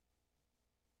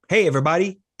Hey,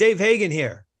 everybody, Dave Hagan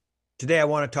here. Today, I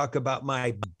want to talk about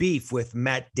my beef with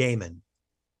Matt Damon.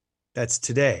 That's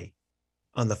today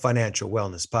on the Financial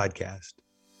Wellness Podcast.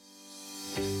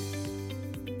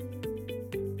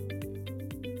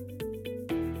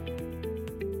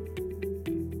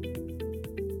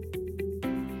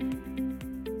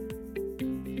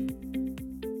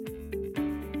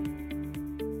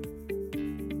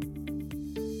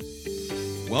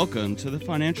 Welcome to the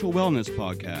Financial Wellness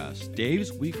Podcast,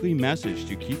 Dave's weekly message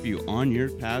to keep you on your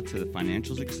path to the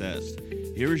financial success.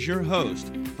 Here is your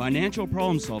host, financial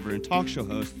problem solver and talk show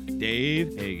host,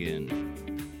 Dave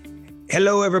Hagan.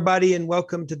 Hello, everybody, and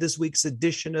welcome to this week's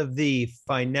edition of the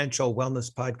Financial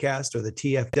Wellness Podcast, or the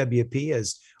TFWP,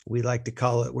 as we like to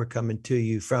call it. We're coming to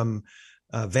you from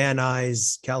Van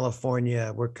Nuys,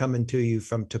 California. We're coming to you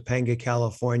from Topanga,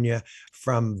 California,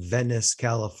 from Venice,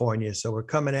 California. So we're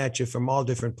coming at you from all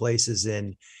different places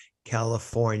in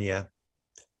California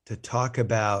to talk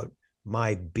about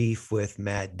my beef with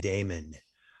Matt Damon.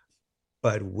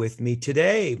 But with me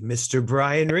today, Mr.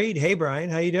 Brian Reed. Hey, Brian,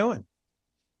 how you doing?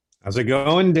 How's it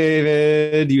going,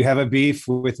 David? You have a beef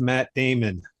with Matt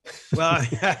Damon. Well,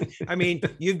 I mean,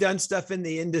 you've done stuff in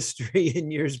the industry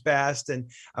in years past, and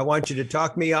I want you to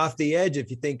talk me off the edge if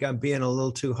you think I'm being a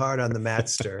little too hard on the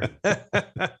Mattster.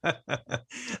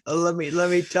 Let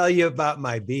me tell you about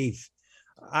my beef.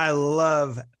 I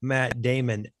love Matt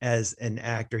Damon as an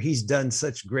actor. He's done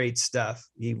such great stuff.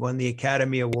 He won the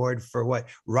Academy Award for what?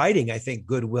 Writing, I think,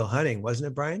 Good Will Hunting,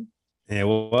 wasn't it, Brian? It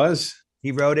was.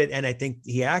 He wrote it, and I think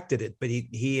he acted it, but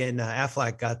he and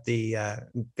Affleck got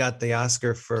the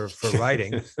Oscar for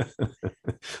writing.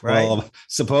 Right? Well,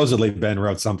 supposedly Ben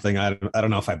wrote something. I don't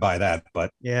know if I buy that,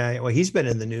 but yeah. Well, he's been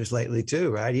in the news lately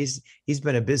too, right? He's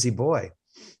been a busy boy.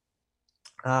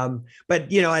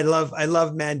 But you know, I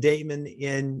love Matt Damon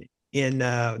in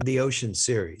the Ocean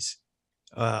series,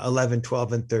 11,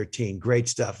 12, and 13. Great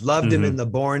stuff. Loved him in the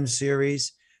Bourne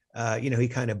series. He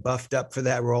kind of buffed up for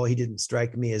that role. He didn't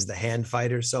strike me as the hand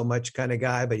fighter so much kind of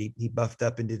guy, but he buffed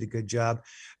up and did a good job.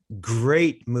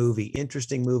 Great movie,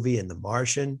 interesting movie in The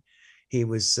Martian. He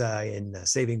was in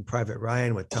Saving Private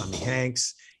Ryan with Tommy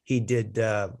Hanks. He did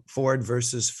Ford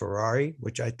versus Ferrari,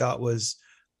 which I thought was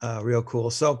real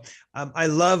cool. So I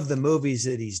love the movies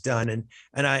that he's done,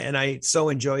 and I so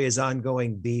enjoy his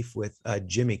ongoing beef with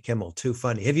Jimmy Kimmel. Too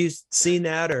funny. Have you seen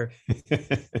that? Or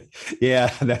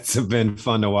yeah, that's been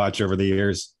fun to watch over the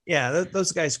years. Yeah,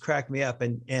 those guys crack me up.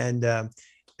 And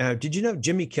did you know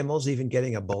Jimmy Kimmel's even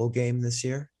getting a bowl game this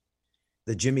year?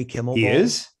 The Jimmy Kimmel Bowl. He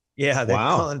is? Yeah, they're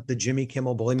Wow. calling it the Jimmy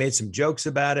Kimmel Bowl. He made some jokes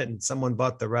about it, and someone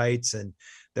bought the rights, and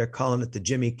they're calling it the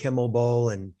Jimmy Kimmel Bowl.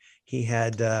 And he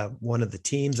had one of the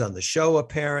teams on the show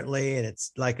apparently, and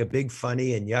it's like a big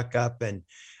funny and yuck up. And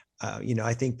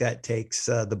I think that takes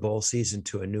the bowl season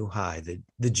to a new high,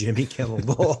 the Jimmy Kimmel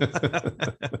Bowl.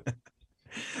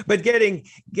 But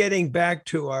getting back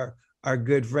to our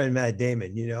good friend Matt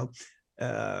Damon,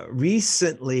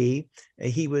 recently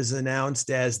he was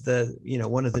announced as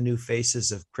one of the new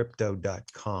faces of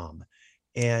crypto.com.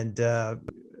 And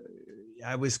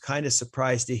I was kind of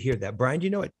surprised to hear that. Brian, do you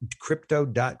know what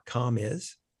crypto.com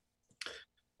is?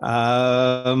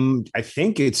 I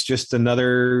think it's just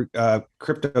another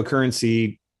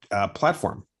cryptocurrency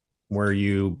platform where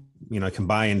you can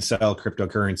buy and sell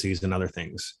cryptocurrencies and other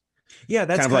things. Yeah,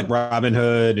 that's kind of like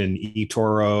Robinhood and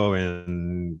eToro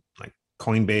and like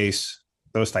Coinbase,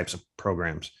 those types of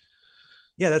programs.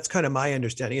 Yeah, that's kind of my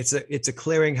understanding. It's a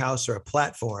clearinghouse or a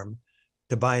platform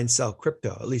to buy and sell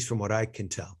crypto, at least from what I can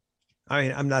tell. I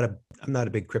mean, I'm not a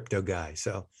big crypto guy,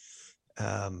 so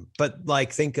but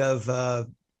like think of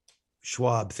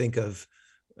Schwab, think of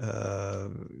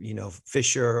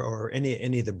Fisher or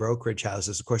any of the brokerage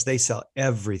houses. Of course, they sell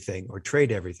everything or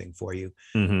trade everything for you.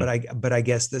 But I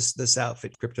guess this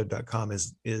outfit crypto.com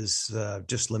is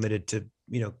just limited to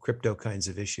crypto kinds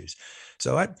of issues.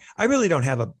 So I really don't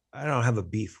have a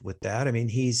beef with that. I mean,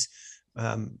 he's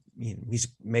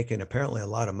making apparently a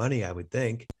lot of money, I would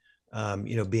think.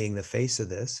 Being the face of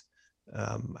this,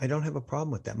 I don't have a problem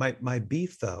with that. My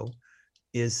beef though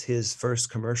is his first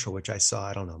commercial, which I saw,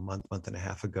 I don't know, month and a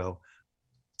half ago,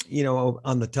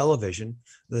 on the television.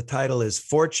 The title is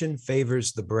Fortune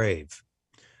Favors the Brave.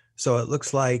 So it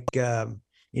looks like,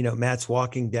 Matt's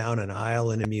walking down an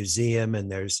aisle in a museum, and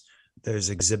there's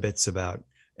exhibits about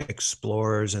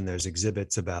explorers, and there's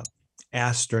exhibits about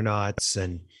astronauts.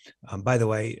 And by the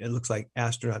way, it looks like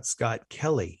astronaut Scott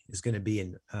Kelly is going to be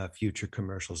in future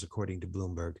commercials, according to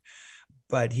Bloomberg.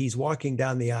 But he's walking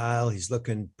down the aisle. He's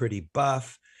looking pretty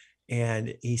buff.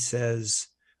 And he says,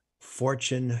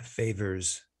 fortune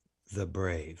favors the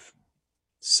brave.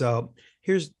 So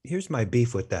here's my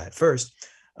beef with that. First,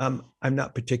 I'm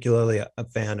not particularly a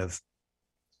fan of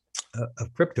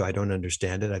crypto. I don't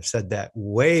understand it. I've said that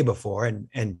way before,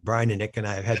 and Brian and Nick and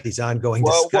I have had these ongoing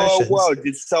Whoa, whoa, discussions. whoa.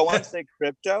 Did someone say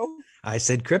crypto? I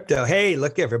said crypto. Hey,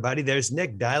 look, everybody, there's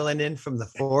Nick dialing in from the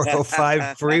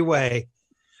 405 freeway.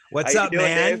 What's How you up, doing,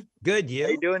 man? Dave? Good, How you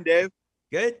you? doing, Dave?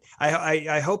 Good.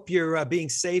 I hope you're being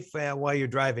safe while you're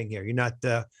driving here. You're not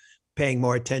paying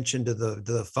more attention to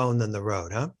the phone than the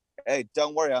road, huh? Hey,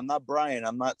 don't worry. I'm not Brian.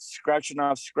 I'm not scratching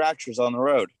off scratchers on the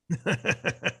road.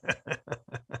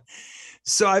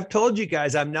 So I've told you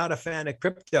guys I'm not a fan of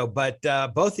crypto, but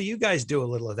both of you guys do a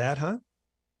little of that, huh?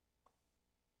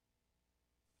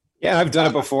 Yeah, I've done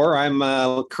it before.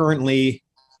 I'm currently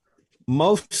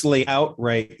mostly out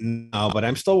right now, but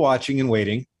I'm still watching and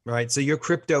waiting. Right. So you're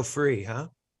crypto free, huh?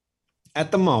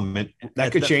 At the moment, that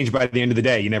At could the- change by the end of the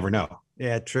day. You never know.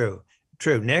 Yeah, true.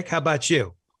 True. Nick, how about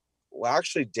you? Well,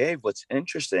 actually, Dave, what's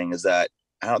interesting is that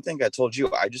I don't think I told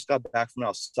you. I just got back from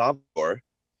El Salvador,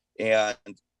 and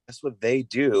that's what they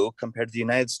do compared to the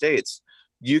United States.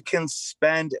 You can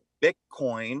spend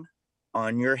Bitcoin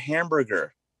on your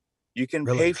hamburger. You can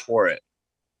Really? pay for it.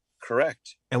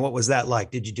 Correct. And what was that like?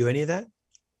 Did you do any of that?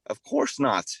 Of course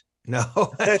not. No.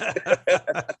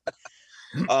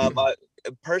 But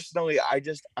personally,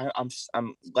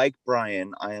 I'm like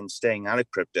Brian. I am staying out of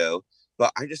crypto,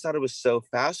 but I just thought it was so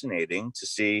fascinating to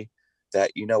see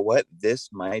that, you know what, this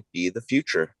might be the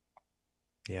future.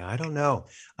 Yeah, I don't know.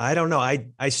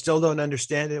 I still don't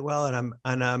understand it well, and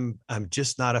I'm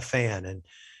just not a fan.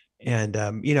 And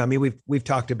I mean, we've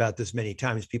talked about this many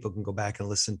times. People can go back and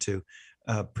listen to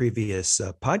previous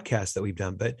podcasts that we've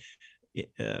done, but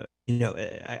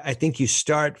I think you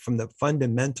start from the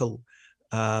fundamental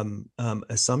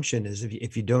assumption is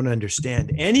if you don't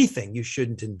understand anything, you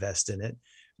shouldn't invest in it.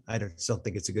 I don't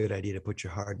think it's a good idea to put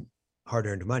your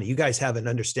hard-earned money. You guys have an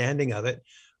understanding of it,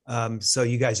 so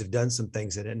you guys have done some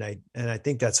things in it, and I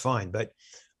think that's fine. But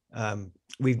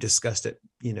we've discussed it,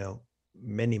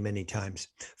 many times.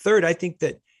 Third, I think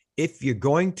that if you're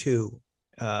going to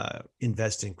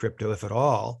invest in crypto, if at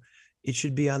all, it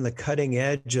should be on the cutting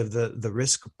edge of the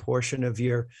risk portion of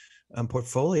your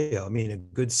portfolio. I mean, a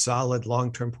good, solid,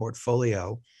 long-term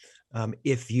portfolio.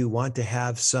 If you want to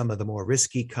have some of the more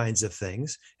risky kinds of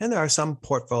things, and there are some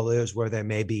portfolios where there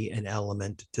may be an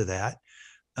element to that.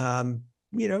 I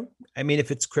mean,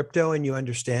 if it's crypto and you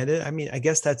understand it, I mean, I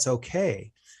guess that's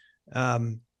okay.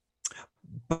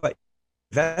 But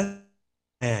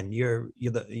and you're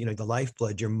the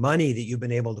lifeblood, your money that you've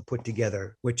been able to put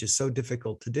together, which is so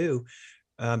difficult to do,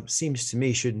 seems to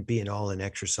me shouldn't be an all-in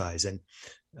exercise. And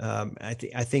I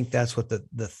think that's what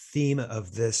the theme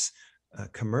of this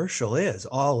commercial is: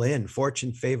 all in.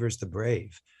 Fortune favors the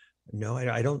brave. No,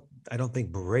 I don't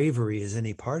think bravery is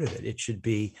any part of it. It should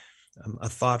be a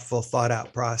thoughtful, thought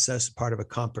out process, part of a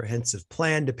comprehensive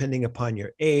plan, depending upon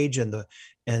your age and the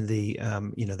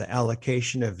the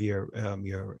allocation of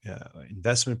your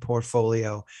investment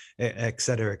portfolio, et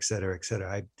cetera, et cetera, et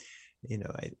cetera.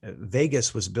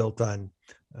 Vegas was built on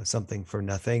something for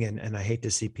nothing, and I hate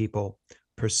to see people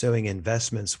pursuing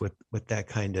investments with that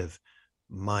kind of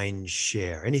mind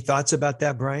share. Any thoughts about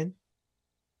that, Brian?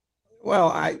 Well,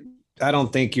 I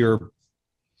don't think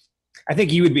I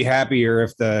think you would be happier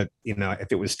if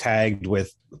if it was tagged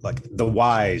with like the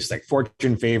wise, like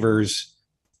fortune favors,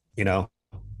 the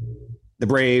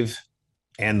brave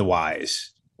and the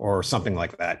wise, or something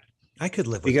like that. I could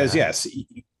live with because that. Yes,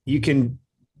 you can.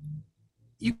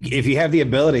 If you have the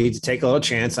ability to take a little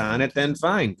chance on it, then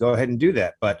fine, go ahead and do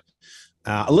that. But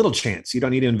a little chance. You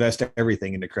don't need to invest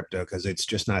everything into crypto because it's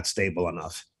just not stable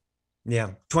enough.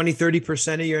 Yeah.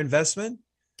 20-30% of your investment,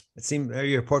 it seems, or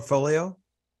your portfolio.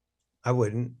 I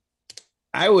wouldn't.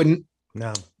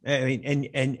 No. I mean,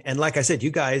 and like I said, you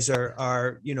guys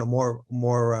are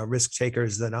more risk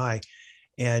takers than I,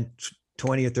 and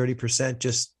 20 or 30%,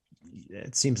 just,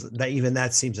 it seems that even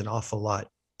that seems an awful lot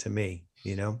to me,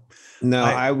 No,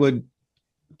 I would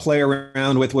play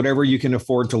around with whatever you can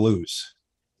afford to lose.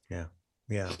 Yeah.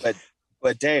 Yeah.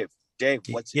 But Dave,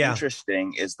 what's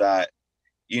interesting is that,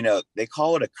 they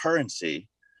call it a currency,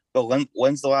 but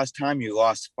when's the last time you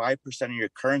lost 5% of your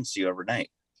currency overnight?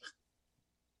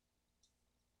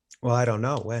 Well, I don't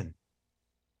know when.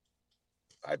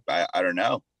 I don't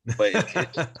know, but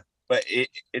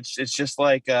it's just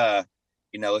like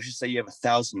let's just say you have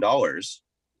 $1,000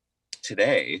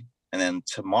 today, and then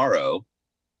tomorrow,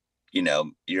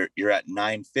 you're at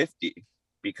 950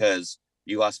 because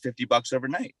you lost $50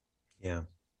 overnight. Yeah.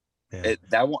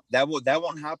 That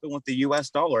won't happen with the US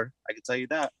dollar. I can tell you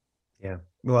that. Yeah.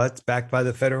 Well, it's backed by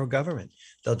the federal government.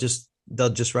 They'll just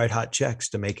write hot checks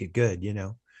to make it good,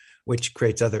 which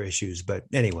creates other issues. But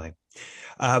anyway,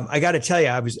 I got to tell you,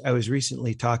 I was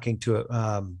recently talking to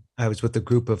I was with a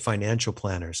group of financial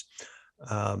planners,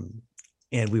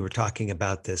 and we were talking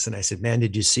about this. And I said, "Man,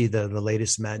 did you see the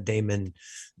latest Matt Damon,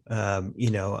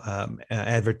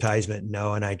 advertisement?"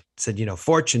 No. And I said,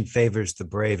 "Fortune favors the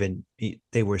brave," and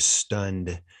they were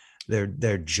stunned.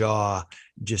 Their jaw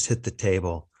just hit the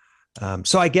table.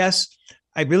 So I guess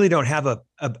I really don't have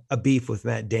a beef with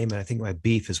Matt Damon. I think my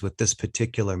beef is with this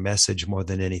particular message more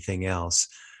than anything else.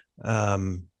 As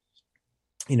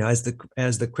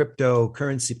the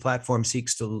cryptocurrency platform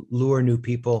seeks to lure new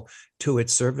people to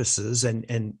its services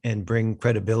and bring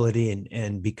credibility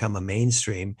and become a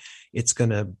mainstream, it's going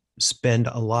to spend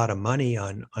a lot of money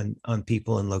on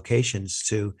people and locations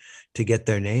to get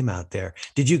their name out there.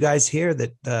 Did you guys hear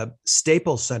that the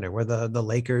Staples Center, where the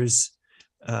Lakers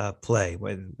play,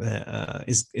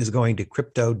 is going to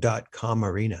crypto.com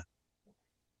arena?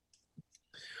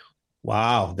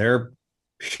 Wow, they're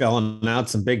shelling out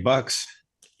some big bucks.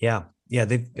 Yeah,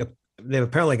 they've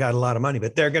apparently got a lot of money,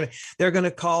 but they're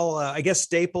gonna call. I guess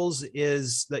Staples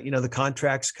is the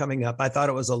contract's coming up. I thought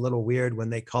it was a little weird when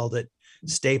they called it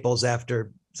Staples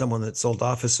after someone that sold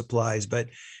office supplies, but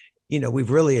we've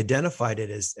really identified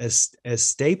it as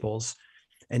Staples,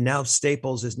 and now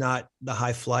Staples is not the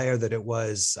high flyer that it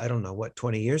was. I don't know what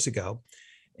 20 years ago,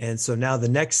 and so now the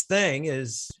next thing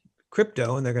is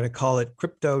crypto, and they're going to call it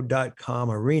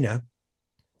crypto.com arena.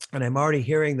 And I'm already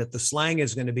hearing that the slang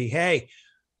is going to be, "Hey,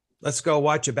 let's go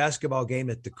watch a basketball game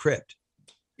at the crypt."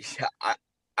 Yeah,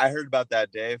 I heard about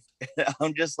that, Dave.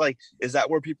 I'm just like, is that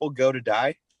where people go to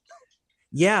die?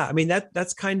 Yeah, I mean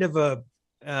that's kind of a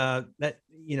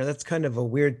that's kind of a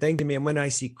weird thing to me. And when I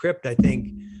see crypt, I think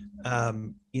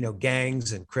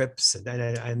gangs and Crips, and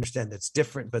I understand that's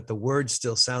different, but the word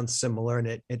still sounds similar, and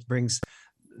it brings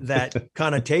that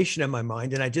connotation in my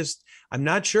mind. And I'm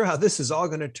not sure how this is all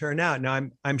going to turn out. Now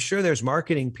I'm sure there's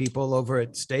marketing people over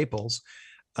at Staples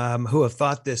who have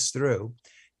thought this through,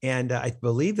 and I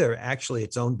believe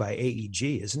it's owned by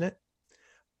AEG, isn't it?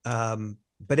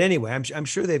 But anyway, I'm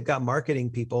sure they've got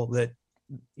marketing people that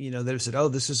they've said, "Oh,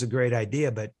 this is a great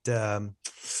idea," but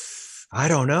I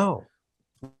don't know.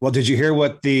 Well, did you hear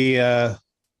what the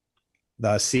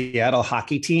Seattle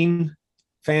hockey team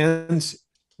fans,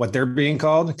 what they're being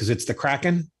called? Because it's the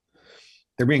Kraken.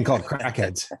 They're being called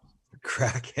crackheads.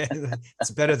 Crackhead.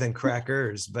 It's better than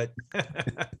crackers, but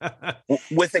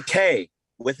with a K.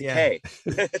 With a K.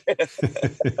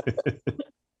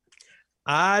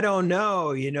 I don't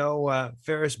know.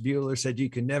 Ferris Bueller said you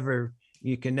can never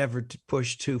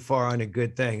push too far on a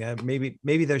good thing.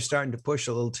 Maybe they're starting to push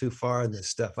a little too far on this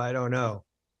stuff. I don't know.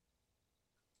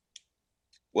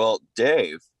 Well,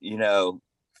 Dave,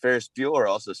 Ferris Bueller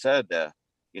also said to,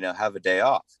 have a day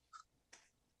off.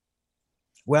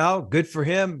 Well, good for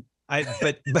him.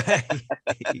 But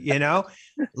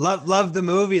love the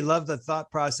movie, love the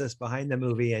thought process behind the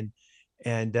movie, and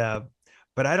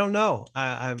but I don't know.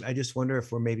 I just wonder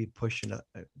if we're maybe pushing a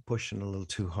little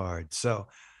too hard. So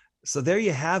there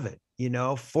you have it.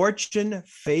 Fortune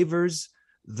favors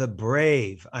the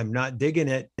brave. I'm not digging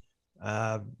it.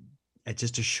 It's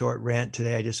just a short rant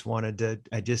today. I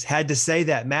just had to say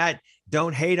that. Matt,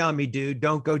 don't hate on me, dude.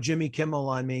 Don't go Jimmy Kimmel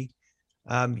on me.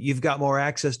 You've got more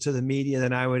access to the media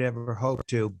than I would ever hope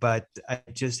to, but I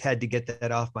just had to get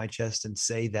that off my chest and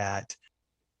say that.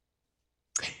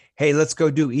 Hey, let's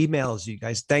go do emails, you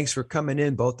guys. Thanks for coming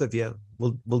in, both of you.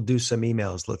 We'll do some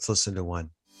emails. Let's listen to one.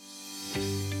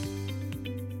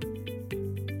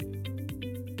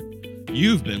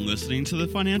 You've been listening to the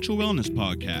Financial Wellness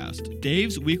Podcast,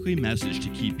 Dave's weekly message to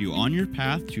keep you on your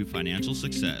path to financial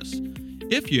success.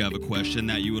 If you have a question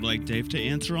that you would like Dave to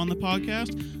answer on the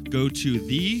podcast, go to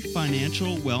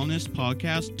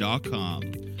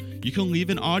thefinancialwellnesspodcast.com. You can leave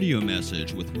an audio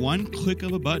message with one click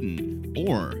of a button,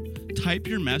 or type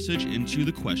your message into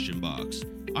the question box.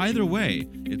 Either way,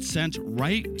 it's sent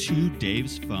right to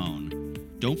Dave's phone.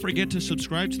 Don't forget to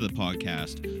subscribe to the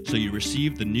podcast so you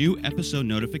receive the new episode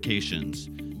notifications.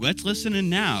 Let's listen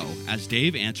in now as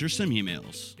Dave answers some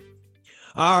emails.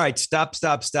 All right, stop,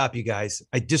 you guys.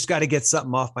 I just got to get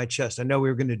something off my chest. I know we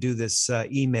were going to do this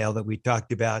email that we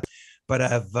talked about, but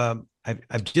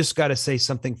I've just got to say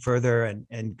something further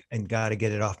and got to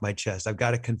get it off my chest. I've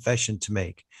got a confession to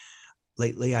make.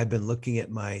 Lately, I've been looking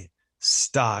at my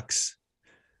stocks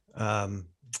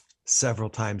several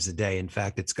times a day. In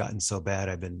fact, it's gotten so bad,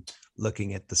 I've been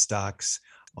looking at the stocks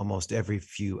almost every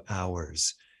few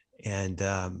hours. And,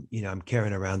 I'm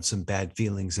carrying around some bad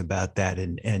feelings about that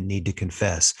and need to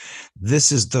confess.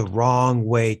 This is the wrong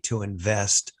way to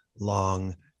invest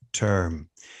long term.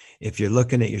 if you're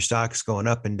looking at your stocks going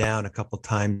up and down a couple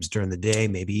times during the day,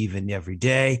 maybe even every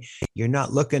day, you're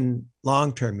not looking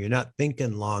long-term. You're not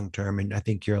thinking long-term. And I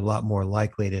think you're a lot more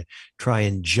likely to try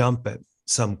and jump at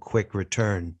some quick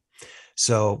return.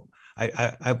 So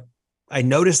I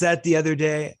noticed that the other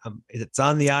day. It's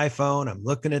on the iPhone. I'm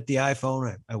looking at the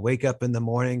iPhone. I wake up in the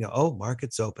morning. Oh,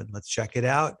 market's open. Let's check it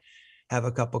out. Have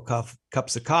a couple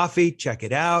cups of coffee, check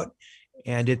it out.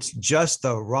 And it's just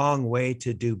the wrong way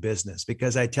to do business,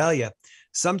 because I tell you,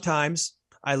 sometimes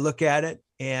I look at it,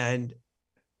 and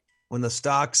when the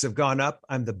stocks have gone up,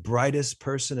 I'm the brightest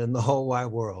person in the whole wide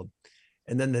world.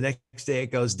 And then the next day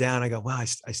it goes down. I go, wow,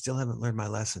 I still haven't learned my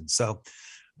lesson. So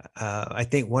I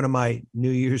think one of my New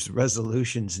Year's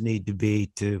resolutions need to be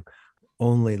to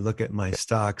only look at my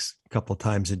stocks a couple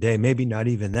times a day, maybe not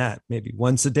even that, maybe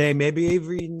once a day, maybe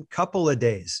every couple of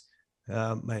days.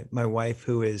 My wife,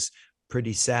 who is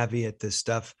pretty savvy at this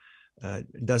stuff,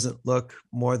 doesn't look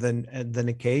more than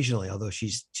occasionally, although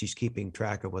she's keeping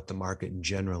track of what the market in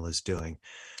general is doing.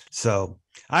 So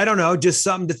I don't know, just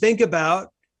something to think about.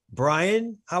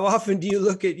 Brian, how often do you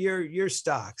look at your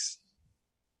stocks?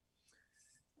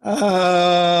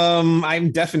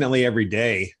 I'm definitely every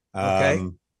day. Okay.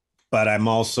 But I'm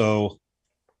also,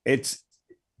 it's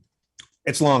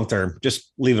long term.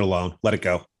 Just leave it alone. Let it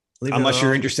go. Unless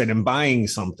you're interested in buying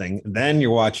something, then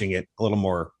you're watching it a little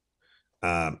more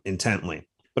intently.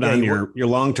 But on your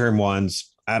long term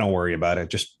ones, I don't worry about it.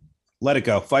 Just let it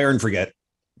go. Fire and forget.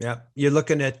 Yeah, you're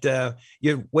looking at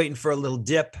you're waiting for a little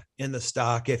dip in the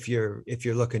stock if you're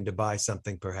looking to buy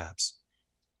something, perhaps.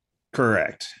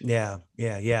 Correct. Yeah.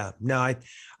 No, I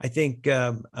think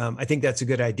that's a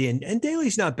good idea. And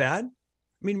daily's not bad.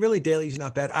 I mean, really, daily's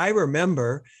not bad. I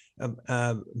remember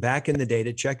back in the day,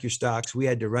 to check your stocks, we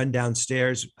had to run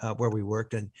downstairs where we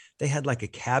worked, and they had like a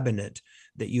cabinet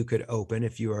that you could open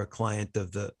if you were a client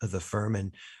of the firm.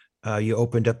 And you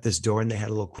opened up this door, and they had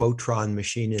a little Quotron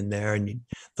machine in there, and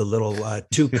the little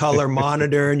 2-color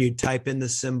monitor, and you type in the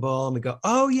symbol, and we go,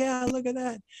 oh yeah, look at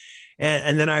that.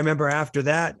 And then I remember after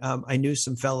that, I knew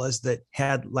some fellas that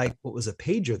had like what was a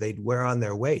pager they'd wear on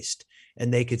their waist,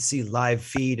 and they could see live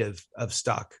feed of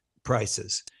stock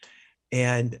prices.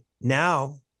 And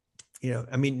now,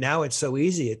 now it's so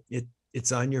easy.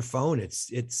 It's on your phone.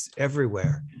 It's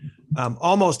everywhere.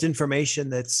 Almost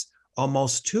information that's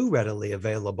almost too readily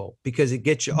available, because it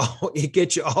gets you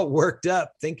all worked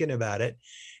up thinking about it,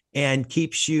 and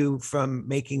keeps you from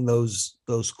making those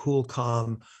cool,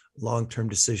 calm, long-term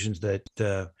decisions that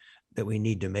we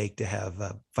need to make to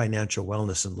have financial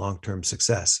wellness and long-term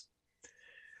success.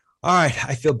 All right,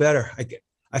 I feel better.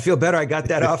 I feel better. I got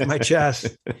that off my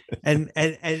chest, and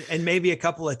maybe a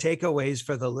couple of takeaways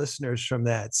for the listeners from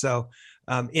that. So,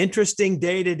 interesting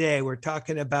day today. We're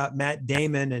talking about Matt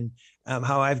Damon and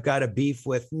how I've got a beef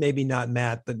with, maybe not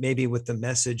Matt, but maybe with the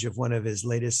message of one of his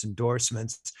latest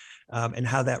endorsements, and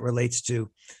how that relates to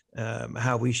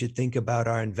how we should think about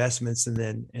our investments, and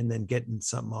then getting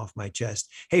something off my chest.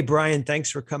 Hey, Brian, thanks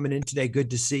for coming in today. Good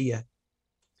to see you.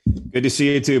 Good to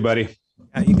see you too, buddy.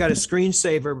 You got a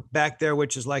screensaver back there,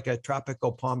 which is like a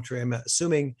tropical palm tree. I'm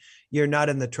assuming you're not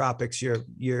in the tropics.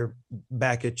 You're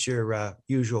back at your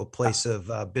usual place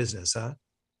of business, huh?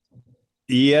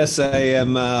 Yes, I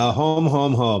am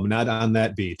home, not on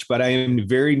that beach, but I am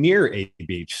very near a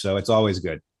beach, so it's always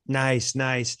good. Nice.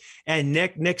 And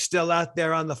Nick's still out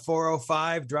there on the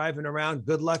 405 driving around.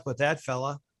 Good luck with that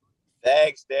fella.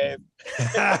 Thanks, Dave.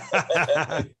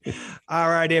 All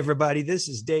right, everybody. This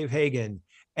is Dave Hagan,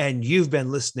 and you've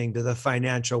been listening to the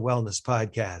Financial Wellness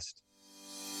Podcast.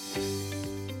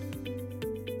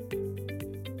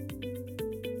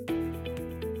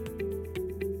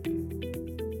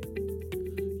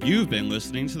 You've been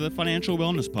listening to the Financial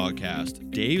Wellness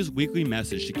Podcast, Dave's weekly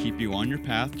message to keep you on your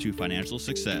path to financial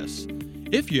success.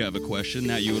 If you have a question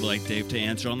that you would like Dave to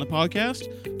answer on the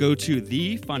podcast, go to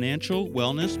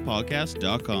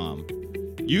thefinancialwellnesspodcast.com.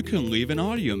 You can leave an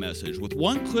audio message with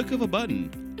one click of a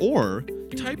button, or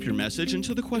type your message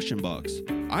into the question box.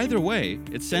 Either way,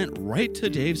 it's sent right to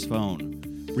Dave's phone.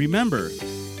 Remember,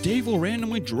 Dave will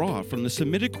randomly draw from the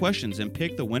submitted questions and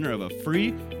pick the winner of a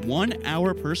free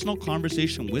 1-hour personal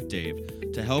conversation with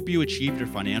Dave to help you achieve your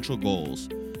financial goals.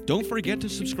 Don't forget to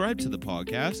subscribe to the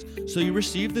podcast so you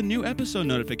receive the new episode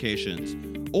notifications,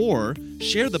 or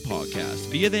share the podcast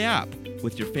via the app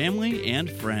with your family and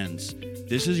friends.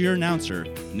 This is your announcer,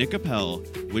 Nick Appel,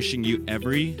 wishing you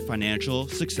every financial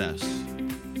success.